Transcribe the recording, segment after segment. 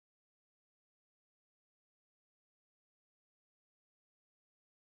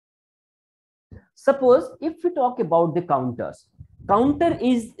Suppose if we talk about the counters, counter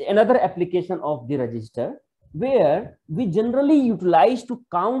is another application of the register where we generally utilize to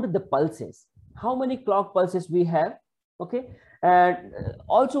count the pulses, how many clock pulses we have. Okay, and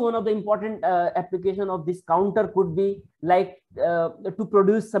also one of the important application of this counter could be like to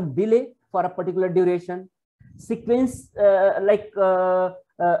produce some delay for a particular duration, sequence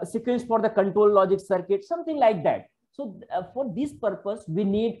sequence for the control logic circuit, something like that. So for this purpose, we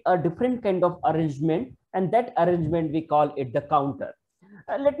need a different kind of arrangement, and that arrangement we call it the counter.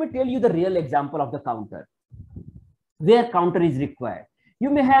 Let me tell you the real example of the counter, where counter is required. You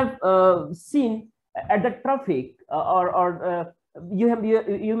may have seen at the traffic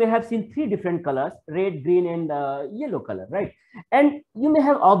you may have seen three different colors: red, green, and yellow color, right? And you may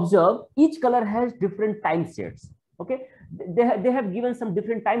have observed each color has different time sets. Okay, they have given some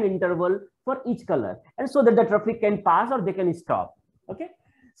different time interval for each color, and so that the traffic can pass or they can stop. Okay,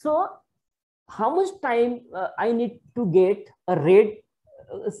 so how much time I need to get a red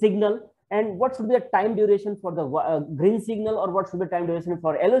signal, and what should be the time duration for the green signal, or what should be the time duration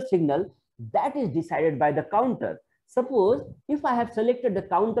for yellow signal, that is decided by the counter. Suppose if I have selected the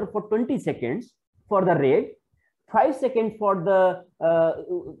counter for 20 seconds for the red, 5 seconds for the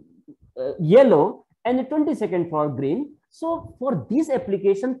yellow, and 20 seconds for green. So for this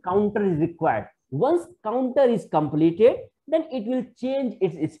application, counter is required. Once counter is completed, then it will change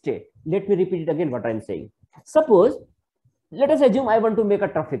its state. Let me repeat it again what I'm saying. Suppose, let us assume I want to make a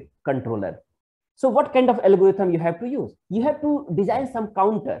traffic controller. So what kind of algorithm you have to use? You have to design some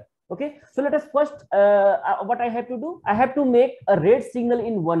counter. Okay, so let us first, what I have to do, I have to make a red signal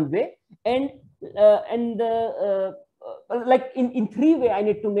in one way, and like in three way, I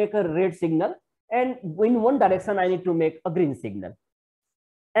need to make a red signal, and in one direction, I need to make a green signal.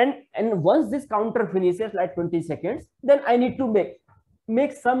 And once this counter finishes, like 20 seconds, then I need to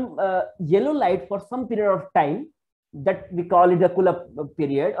make some yellow light for some period of time, that we call it the cool-up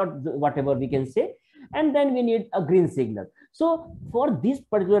period, or whatever we can say, and then we need a green signal. So for these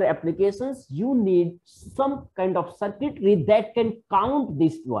particular applications, you need some kind of circuitry that can count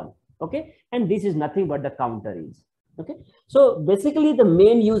this one. Okay, and this is nothing but the counter is. Okay, so basically the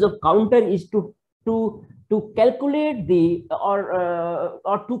main use of counter is to calculate the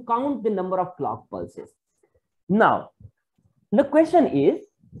or to count the number of clock pulses. Now the question is,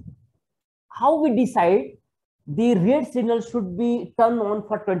 how we decide the red signal should be turned on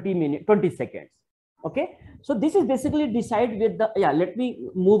for 20 seconds. Okay, so this is basically decided with the, let me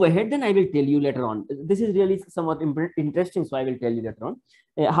move ahead, then I will tell you later on. This is really somewhat interesting, so I will tell you later on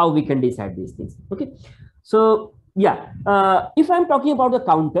how we can decide these things. Okay, so if I'm talking about the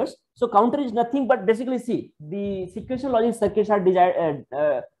counters, so counter is nothing but basically, see, the sequential logic circuits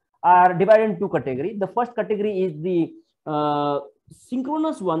are divided in two categories. The first category is the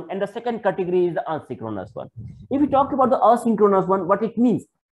synchronous one, and the second category is the asynchronous one. If we talk about the asynchronous one, what it means,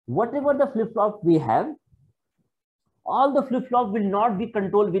 whatever the flip-flop we have, all the flip-flop will not be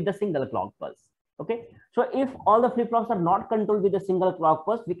controlled with the single clock pulse. Okay, so if all the flip-flops are not controlled with a single clock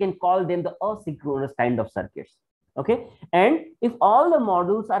pulse, we can call them the asynchronous kind of circuits. Okay, and if all the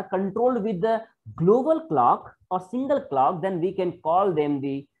modules are controlled with the global clock or single clock, then we can call them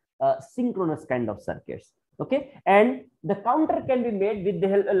the synchronous kind of circuits. Okay, and the counter can be made with the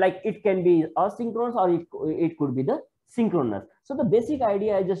help, like it can be asynchronous or it could be the synchronous. So the basic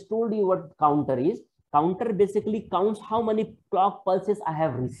idea, I just told you what counter is. Counter basically counts how many clock pulses I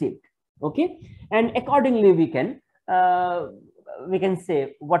have received. Okay, and accordingly we can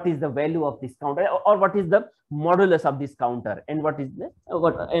say what is the value of this counter, or what is the modulus of this counter, and what is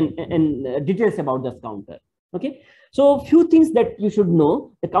the details about this counter. Okay, so few things that you should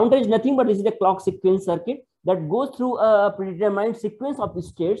know. The counter is nothing but this is a clock sequence circuit that goes through a predetermined sequence of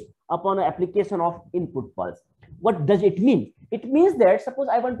states upon an application of input pulse. What does it mean? It means that suppose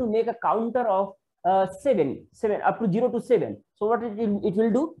I want to make a counter of 7 up to 0 to 7. So what it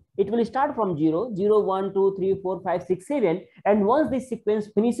will do? It will start from 0, 0, 1, 2, 3, 4, 5, 6, 7. And once this sequence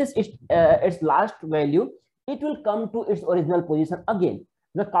finishes its last value, it will come to its original position again.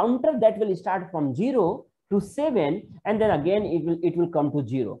 The counter that will start from 0 to 7, and then again it will come to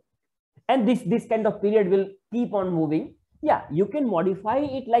 0. And this kind of period will keep on moving. Yeah, you can modify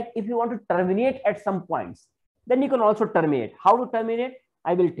it, like if you want to terminate at some points, then you can also terminate. How to terminate?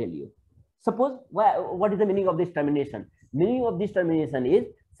 I will tell you. Suppose, what is the meaning of this termination? Meaning of this termination is,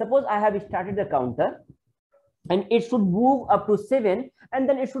 suppose I have started the counter and it should move up to 7, and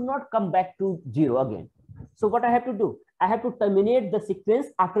then it should not come back to 0 again. So what I have to do? I have to terminate the sequence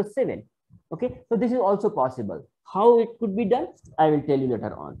after 7. Okay, so this is also possible. How it could be done, I will tell you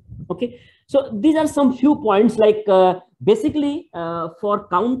later on. Okay, so these are some few points, like basically for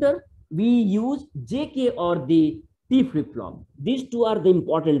counter, we use JK or the T flip-flop. These two are the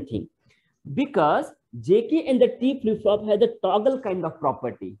important thing, because JK and the T flip-flop has a toggle kind of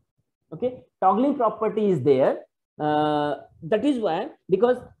property. Okay, toggling property is there. That is why,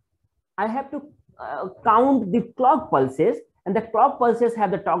 because I have to count the clock pulses, and the clock pulses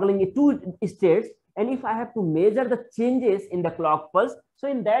have the toggling in two states. And if I have to measure the changes in the clock pulse, so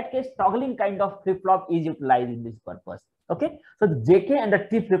in that case, toggling kind of flip-flop is utilized in this purpose. Okay, so the JK and the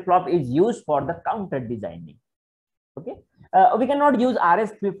T flip-flop is used for the counter designing. Okay, we cannot use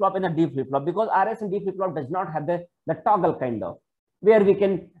RS flip-flop and the D flip-flop, because RS and D flip-flop does not have the toggle kind of, where we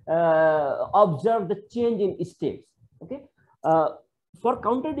can observe the change in states. Okay, for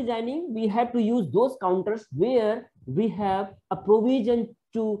counter designing, we have to use those counters where we have a provision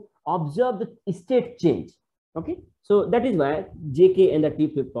to observe the state change. Okay, so that is why JK and the T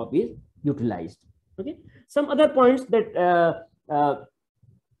flip-flop is utilized. Okay, some other points that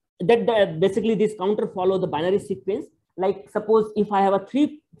basically this counter follow the binary sequence. Like suppose if I have a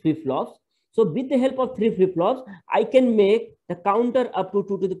 3 flip-flops, so with the help of 3 flip-flops, I can make the counter up to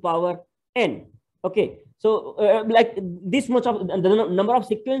 2 to the power n. Okay, so like this much of the number of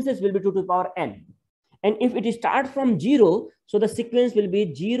sequences will be 2 to the power n. And if it starts from 0, so the sequence will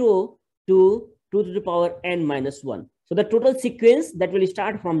be 0 to 2 to the power n minus 1. So the total sequence that will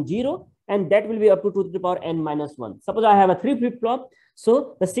start from 0, and that will be up to 2 to the power n minus 1. Suppose I have a 3 flip-flop,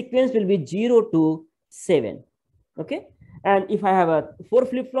 so the sequence will be 0 to 7. Okay, and if I have a 4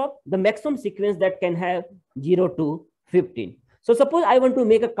 flip-flop, the maximum sequence that can have 0 to 15. So suppose I want to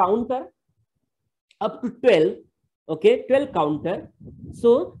make a counter up to 12. Okay, 12 counter.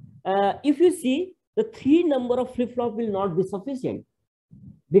 So if you see, the 3 number of flip-flop will not be sufficient,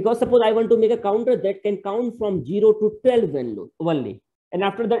 because suppose I want to make a counter that can count from 0 to 12 only, and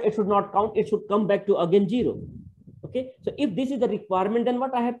after that it should not count, it should come back to again 0. Okay, so if this is the requirement, then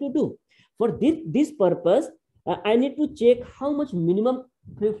what I have to do? For this purpose, I need to check how much minimum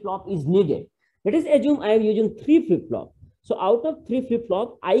flip-flop is needed. Let us assume I am using 3 flip-flop. So out of 3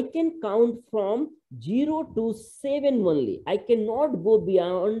 flip-flop, I can count from 0 to 7 only. I cannot go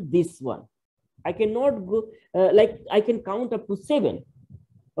beyond this one. I cannot go, I can count up to 7.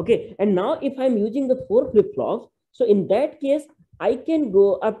 Okay, and now if I'm using the 4 flip-flops, so in that case, I can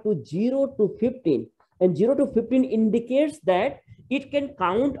go up to 0 to 15. And 0 to 15 indicates that it can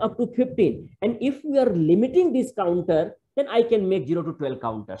count up to 15. And if we are limiting this counter, then I can make 0 to 12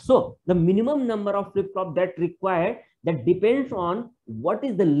 counter. So the minimum number of flip-flop that required, that depends on what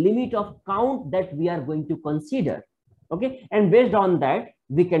is the limit of count that we are going to consider. Okay, and based on that,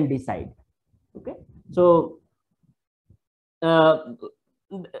 we can decide. Okay, so so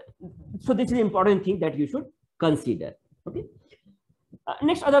this is an important thing that you should consider. Okay,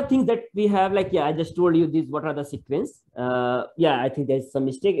 next other things that we have, like, yeah, I just told you this, what are the sequence. Yeah, I think there's some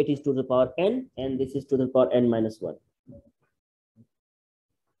mistake. It is 2 to the power n, and this is 2 to the power n minus 1.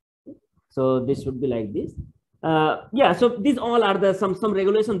 So this should be like this. Yeah, so these all are the some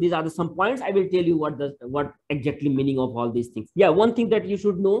regulation. These are the some points. I will tell you what exactly meaning of all these things. Yeah, one thing that you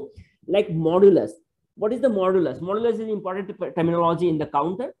should know, like modulus. What is the modulus? Modulus is important terminology in the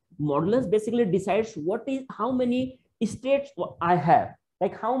counter. Modulus basically decides how many states I have,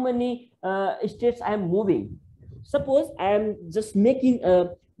 like how many states I am moving. Suppose I am just making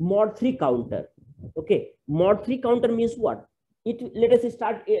a mod 3 counter. Okay, mod 3 counter means what? Let us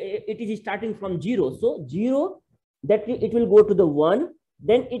start. It is starting from 0. So 0, that it will go to the 1.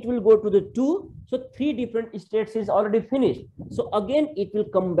 Then it will go to the 2. So 3 different states is already finished. So again, it will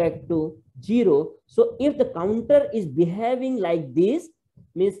come back to 0. So if the counter is behaving like this,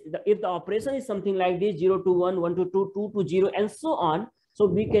 means if the operation is something like this, 0 to 1, 1 to 2, 2 to 0, and so on, so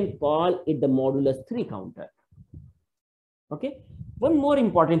we can call it the modulus 3 counter. Okay. One more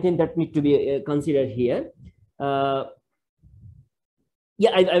important thing that needs to be considered here.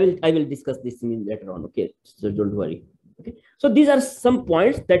 Yeah, I will discuss this later on. Okay, so don't worry. Okay, so these are some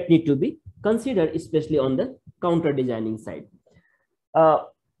points that need to be considered, especially on the counter designing side.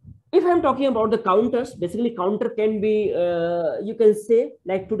 If I'm talking about the counters, basically counter can be, you can say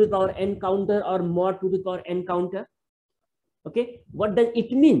like 2 to the power n counter or mod 2 to the power n counter. Okay, what does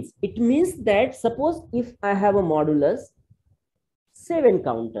it means? It means that suppose if I have a modulus 7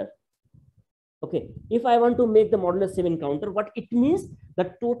 counter. Okay, if I want to make the modulus 7 counter, what it means,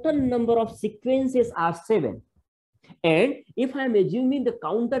 the total number of sequences are 7. And if I'm assuming the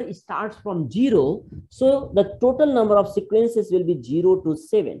counter starts from 0, so the total number of sequences will be 0 to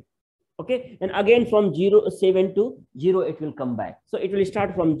 7. Okay, and again from 7 to 0, it will come back. So it will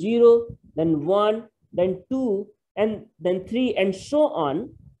start from 0, then 1, then 2, and then 3, and so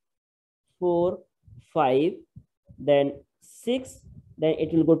on. 4, 5, then 6, then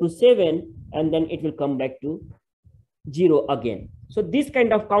it will go to 7, and then it will come back to 0 again. So this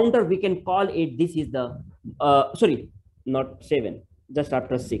kind of counter, we can call it, this is the, sorry, not 7, just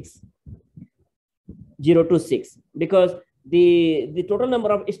after 6, 0 to 6, because the total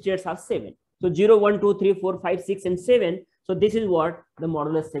number of states are 7. So 0, 1, 2, 3, 4, 5, 6, and 7. So this is what the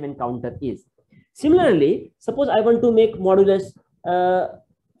modulus 7 counter is. Similarly, suppose I want to make modulus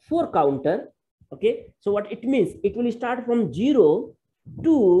 4 counter. Okay, so what it means, it will start from 0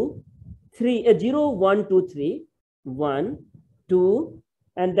 to 3, 0, 1, 2, 3, 1, 2,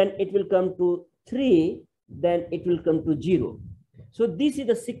 and then it will come to 3, then it will come to 0. So this is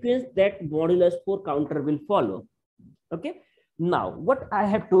the sequence that modulus 4 counter will follow. Okay, now what I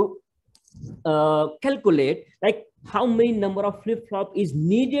have to calculate, like how many number of flip-flop is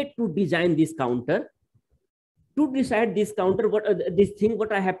needed to design this counter. To decide this counter, what this thing,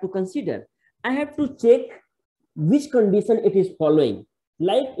 what I have to consider, I have to check which condition it is following.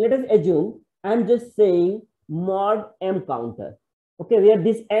 Like, let us assume I'm just saying mod m counter. Okay, where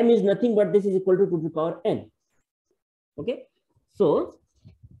this m is nothing but this is equal to the power n. Okay, so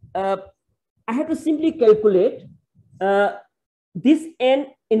I have to simply calculate this n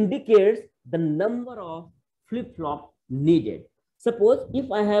indicates the number of flip-flop needed. Suppose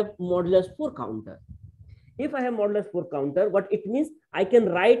if I have modulus 4 counter. If I have modulus 4 counter, what it means, I can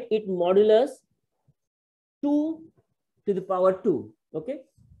write it modulus 2 to the power 2. Okay,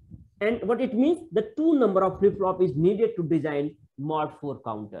 and what it means, the 2 number of flip-flop is needed to design mod 4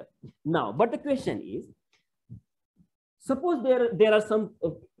 counter. Now, but the question is, suppose there are some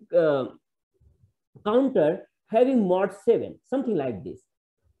counter having mod 7, something like this.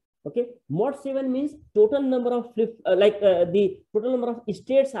 Okay, mod 7 means total number of the total number of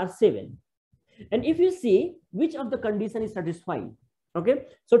states are 7. And if you see which of the condition is satisfying, okay,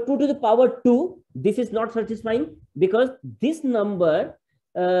 so 2 to the power 2, this is not satisfying because this number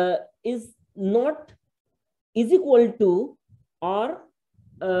is not is equal to or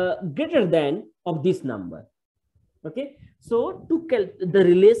greater than of this number. Okay, so to the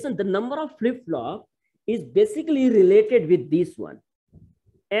relation, the number of flip-flop is basically related with this one.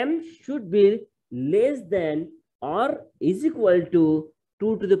 M should be less than or is equal to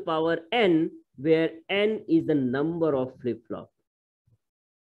 2 to the power n, where n is the number of flip-flop.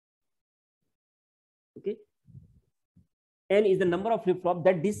 Okay, n is the number of flip-flop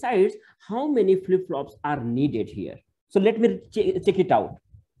that decides how many flip-flops are needed here. So let me check it out.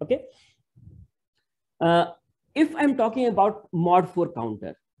 Okay, if I'm talking about mod 4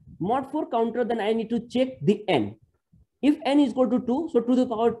 counter, then I need to check the n. If n is equal to 2, so 2 to the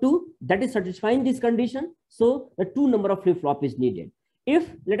power 2, that is satisfying this condition. So the 2 number of flip-flop is needed. If,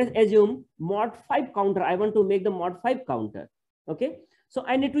 let us assume, mod 5 counter, I want to make the mod 5 counter. Okay, so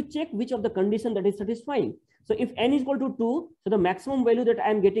I need to check which of the condition that is satisfying. So if n is equal to 2, so the maximum value that I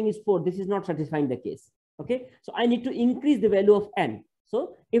am getting is 4. This is not satisfying the case. Okay, so I need to increase the value of n.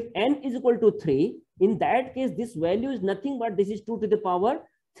 So if n is equal to 3, in that case, this value is nothing but this is 2 to the power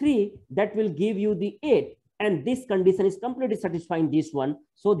 3. That will give you the 8. And this condition is completely satisfying this one.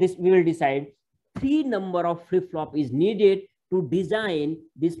 So this we will decide 3 number of flip-flop is needed to design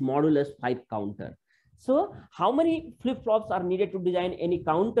this modulus 5 counter. So how many flip-flops are needed to design any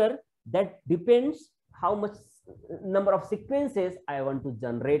counter? That depends how much number of sequences I want to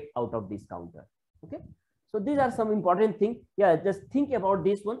generate out of this counter. Okay, so these are some important things. Yeah, just think about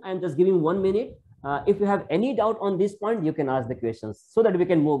this one. I'm just giving 1 minute. If you have any doubt on this point, you can ask the questions so that we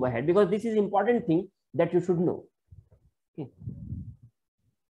can move ahead, because this is important thing that you should know. Okay.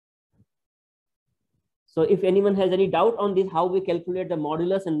 So if anyone has any doubt on this, how we calculate the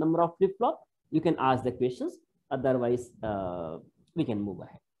modulus and number of flip-flop, you can ask the questions. Otherwise, we can move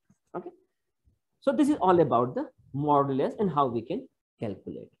ahead. Okay. So this is all about the modulus and how we can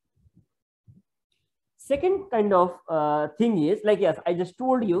calculate. Second kind of thing is, like, yes, I just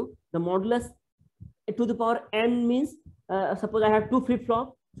told you the modulus to the power n means, suppose I have 2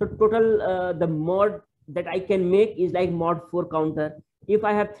 flip-flop. So total the mod that I can make is like mod 4 counter. If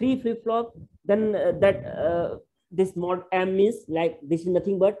I have 3 flip-flop, then this mod m means like this is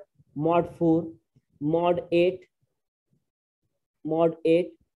nothing but mod 4, mod 8, mod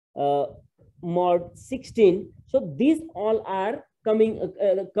 8, mod 16. So these all are coming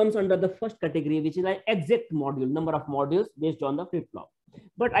comes under the first category, which is like exact module, number of modules based on the flip-flop.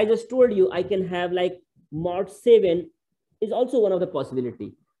 But I just told you I can have like mod 7 is also one of the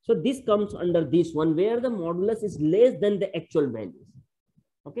possibility. So this comes under this one where the modulus is less than the actual values.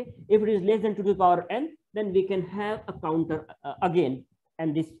 Okay, if it is less than 2 to the power n, then we can have a counter again,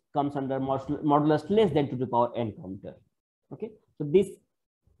 and this comes under modulus less than 2 to the power n counter. Okay, so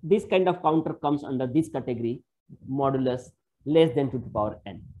this kind of counter comes under this category, modulus less than 2 to the power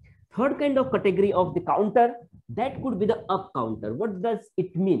n. Third kind of category of the counter, that could be the up counter. What does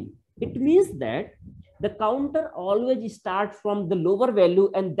it mean? It means that the counter always starts from the lower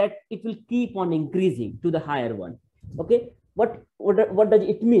value and that it will keep on increasing to the higher one. Okay, what does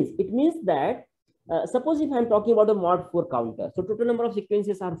it mean? It means that suppose if I'm talking about a mod 4 counter, so total number of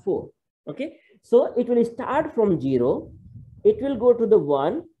sequences are 4. Okay, so it will start from 0, it will go to the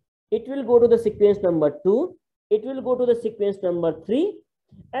 1, it will go to the sequence number 2, it will go to the sequence number 3,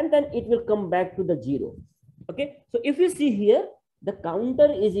 and then it will come back to the 0. Okay, so if you see here, the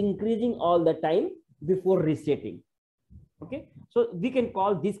counter is increasing all the time before resetting. Okay, so we can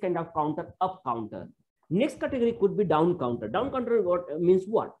call this kind of counter up counter. Next category could be down counter. Down counter means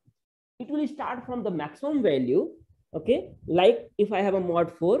what? It will start from the maximum value. Okay, like if I have a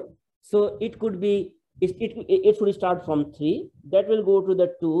mod 4, so it could be it should start from 3, that will go to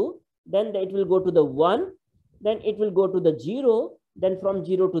the 2, then it will go to the 1, then it will go to the 0, then from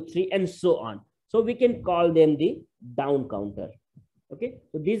 0 to 3, and so on. So we can call them the down counter. Okay,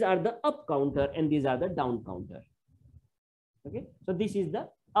 so these are the up counter and these are the down counter. Okay, so this is the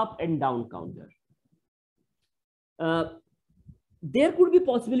up and down counter. There could be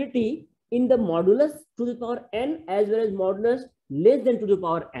possibility in the modulus to the power n as well as modulus less than to the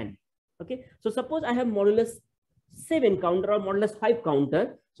power n. Okay, so suppose I have modulus 7 counter or modulus 5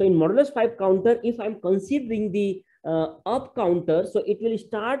 counter. So in modulus 5 counter, if I'm considering the up counter, so it will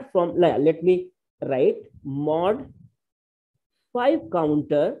start from, let me write mod 5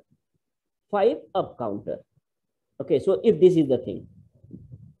 counter, 5 up counter. Okay, so if this is the thing,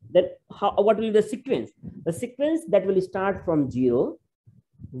 then what will be the sequence? The sequence that will start from 0,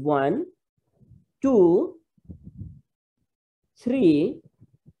 1, 2, 3,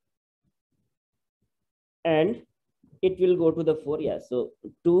 and it will go to the 4. Yeah, so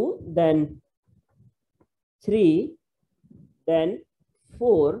 2, then 3, then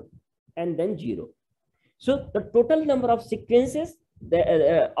 4, and then 0. So the total number of sequences,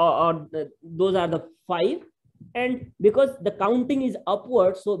 those are the 5. And because the counting is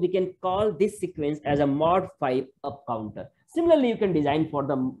upward, so we can call this sequence as a mod 5 up counter. Similarly, you can design for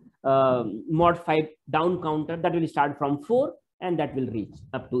the mod 5 down counter that will start from 4 and that will reach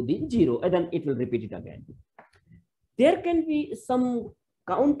up to the 0, and then it will repeat it again. There can be some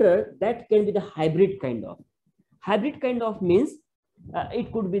counter that can be the hybrid kind of. Hybrid kind of means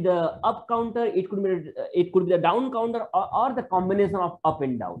it could be the up counter, it could be the down counter, or the combination of up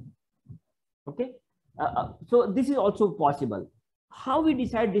and down. Okay, so this is also possible. How we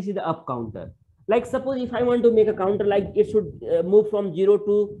decide this is the up counter? Like suppose if I want to make a counter, like it should move from 0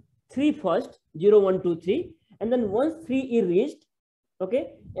 to 3 first, 0, 1, 2, 3, and then once 3 is reached,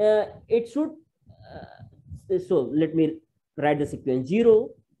 okay, it should so let me write the sequence 0,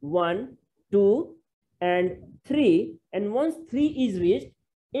 1, 2, and 3, and once 3 is reached,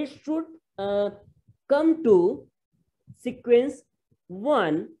 it should come to sequence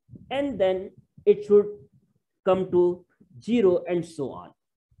 1, and then it should come to 0, and so on.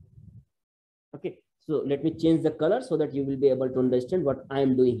 Okay, so let me change the color so that you will be able to understand what I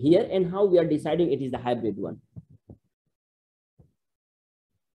am doing here and how we are deciding it is the hybrid one.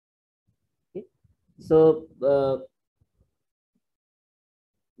 Okay, so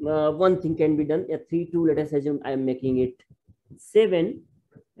one thing can be done. 3 2, let us assume I am making it 7,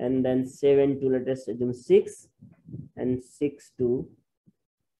 and then 7 2, let us assume 6, and 6 2,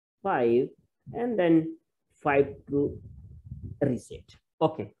 5, and then 5 to reset.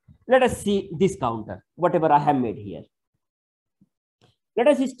 Okay, let us see this counter, whatever I have made here. Let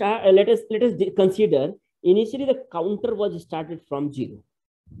us start. Let us consider initially the counter was started from 0.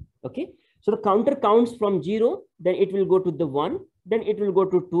 Okay, so the counter counts from 0, then it will go to the 1, then it will go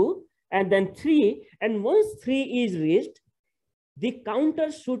to 2, and then 3. And once 3 is reached, the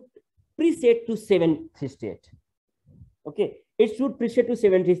counter should preset to 7th state. Okay, it should preset to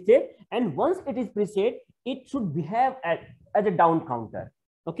 7th state, and once it is preset, it should behave as a down counter.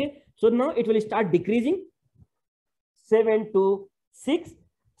 Okay, so now it will start decreasing 7 to 6,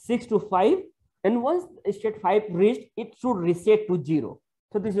 6 to 5, and once state 5 reached, it should reset to 0.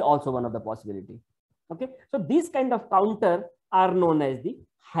 So this is also one of the possibility. Okay, so these kind of counter are known as the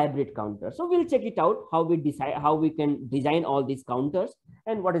hybrid counter. So we'll check it out, how we decide, how we can design all these counters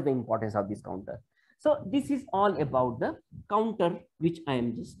and what is the importance of this counter. So this is all about the counter which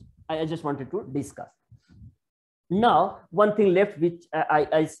I just wanted to discuss. Now one thing left which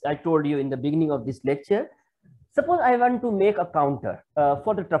I told you in the beginning of this lecture. Suppose I want to make a counter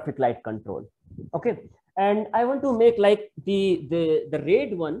for the traffic light control. Okay, and I want to make like the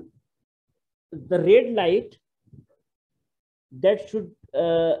red one, the red light that should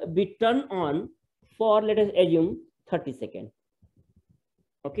be turned on for, let us assume, 30 seconds.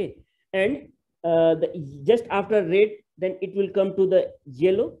 Okay, and just after red, then it will come to the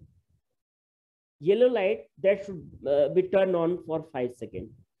yellow light that should be turned on for 5 seconds.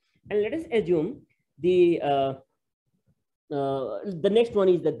 And let us assume the next one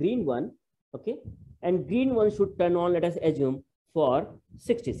is the green one. Okay, and green one should turn on, let us assume, for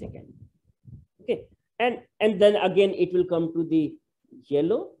 60 seconds. Okay, and then again it will come to the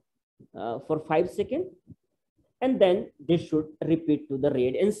yellow for 5 seconds, and then this should repeat to the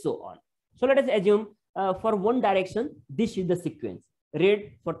red, and so on. So let us assume for one direction, this is the sequence: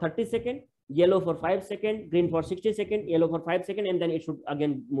 red for 30 seconds, yellow for 5 seconds, green for 60 seconds, yellow for 5 seconds, and then it should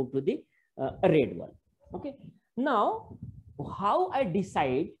again move to the red one. Okay, now how I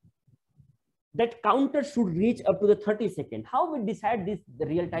decide that counter should reach up to the 30 seconds? How we decide this, the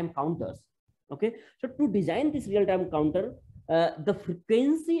real-time counters? Okay, so to design this real-time counter, the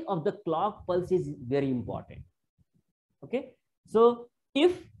frequency of the clock pulse is very important. Okay, so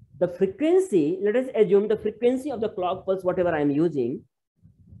if the frequency, let us assume the frequency of the clock pulse, whatever I'm using,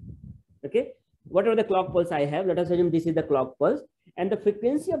 okay, whatever the clock pulse I have, let us assume this is the clock pulse, and the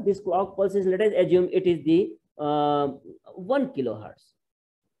frequency of this clock pulse is, let us assume it is the 1 kilohertz.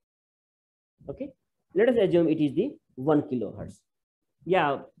 Okay, let us assume it is the 1 kilohertz.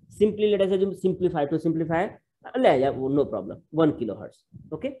 Yeah, simply let us assume, simplify, yeah, no problem, 1 kilohertz.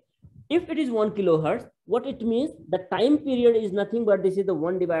 Okay, if it is 1 kilohertz, what it means, the time period is nothing but this is the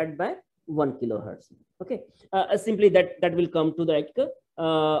 1 divided by 1 kilohertz. Okay, simply that will come to the like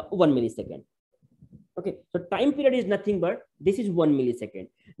 1 millisecond. Okay, so time period is nothing but this is 1 millisecond.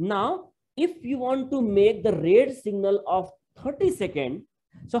 Now if you want to make the red signal of 30 seconds,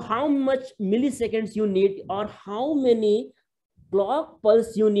 so how much milliseconds you need, or how many clock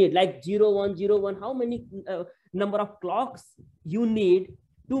pulse you need, like 0 1 0 1, how many number of clocks you need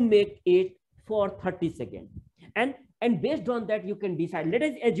to make it for 30 seconds, and based on that you can decide. Let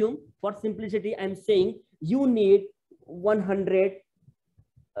us assume, for simplicity, I'm saying you need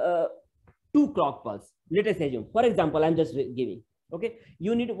 102 clock pulse. Let us assume, for example, I'm just giving. Okay,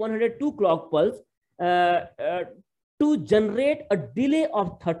 you need 102 clock pulse to generate a delay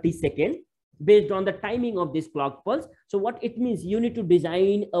of 30 seconds based on the timing of this clock pulse. So what it means, you need to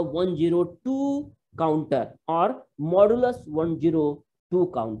design a 102 counter or modulus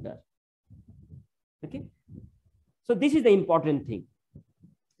 102 counter. Okay, so this is the important thing.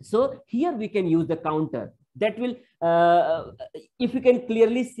 So here we can use the counter that will, if you can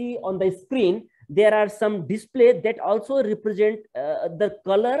clearly see on the screen, there are some display that also represent the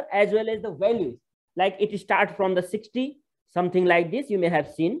color as well as the values. Like it starts from the 60, something like this, you may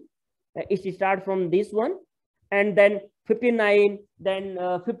have seen. It starts from this one, and then 59, then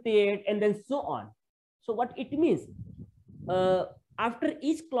 58, and then so on. So what it means, after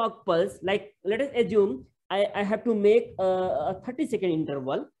each clock pulse, like let us assume I have to make a 30-second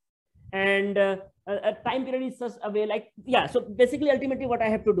interval, and a time period is such a way, like, yeah, so basically ultimately what I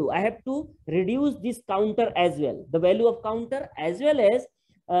have to do, I have to reduce this counter as well, the value of counter as well as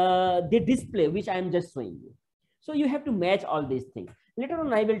the display which I am just showing you. So you have to match all these things. Later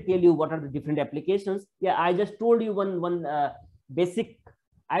on I will tell you what are the different applications. Yeah, I just told you one basic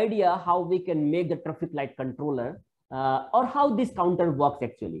idea how we can make the traffic light controller, or how this counter works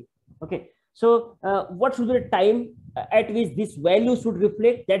actually. Okay, so what should be the time at which this value should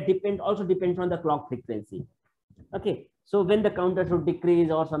reflect, that also depends on the clock frequency. Okay, so when the counter should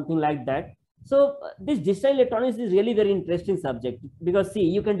decrease or something like that. So this digital electronics is really very interesting subject, because see,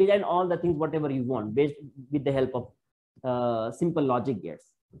 you can design all the things whatever you want based with the help of simple logic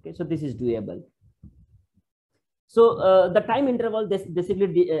gates. Okay, so this is doable. So the time interval, this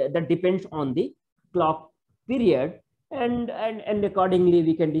basically that depends on the clock period, and accordingly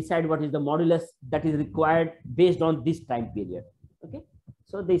we can decide what is the modulus that is required based on this time period. Okay,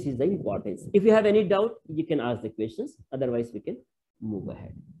 so this is the importance. If you have any doubt, you can ask the questions, otherwise we can move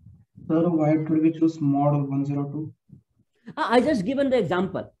ahead. Sir, why did we choose model 102? I just given the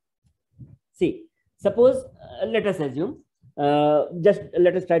example. See, suppose let us assume, just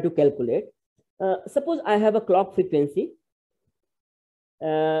let us try to calculate. Suppose I have a clock frequency.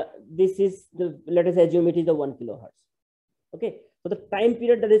 This is the, let us assume it is the 1 kilohertz. Okay, so the time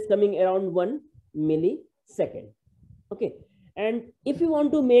period that is coming around 1 millisecond. Okay, and if you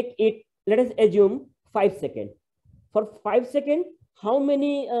want to make it, let us assume 5 seconds. For 5 seconds, how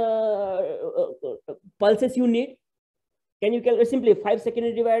many pulses you need? Can you calculate? Simply 5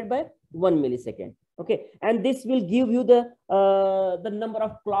 seconds divided by 1 millisecond. Okay, and this will give you the number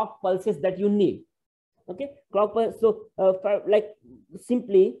of clock pulses that you need. Okay, clock pulse. So like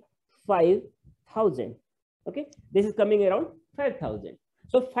simply 5,000. Okay, this is coming around 5,000.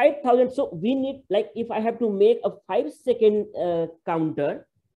 So 5,000. So we need, like, if I have to make a 5 second counter,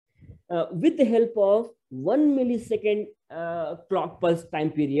 with the help of 1 millisecond clock pulse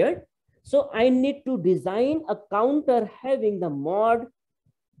time period. So I need to design a counter having the mod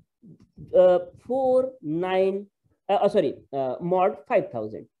mod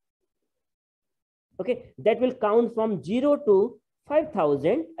 5000. Okay, that will count from 0 to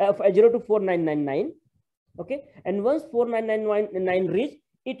 5000, 0 to 4999. Okay, and once 4999 reach,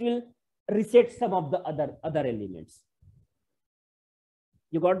 it will reset some of the other elements.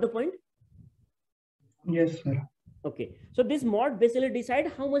 You got the point? Yes, sir. Okay, so this mod basically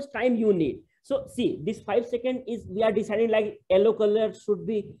decide how much time you need. So see, this 5 seconds is, we are deciding like yellow color should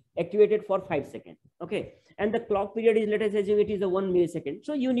be activated for 5 seconds. Okay, and the clock period is, let us assume it is a 1 millisecond.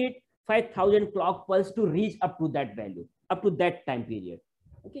 So you need 5000 clock pulse to reach up to that value, up to that time period.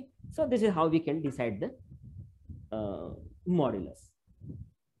 Okay, so this is how we can decide the modulus.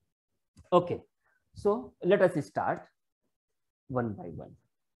 Okay, so let us start one by one.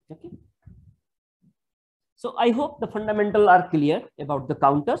 Okay, so I hope the fundamentals are clear about the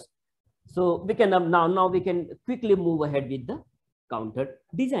counters. So we can now we can quickly move ahead with the counter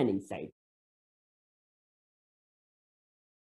designing side.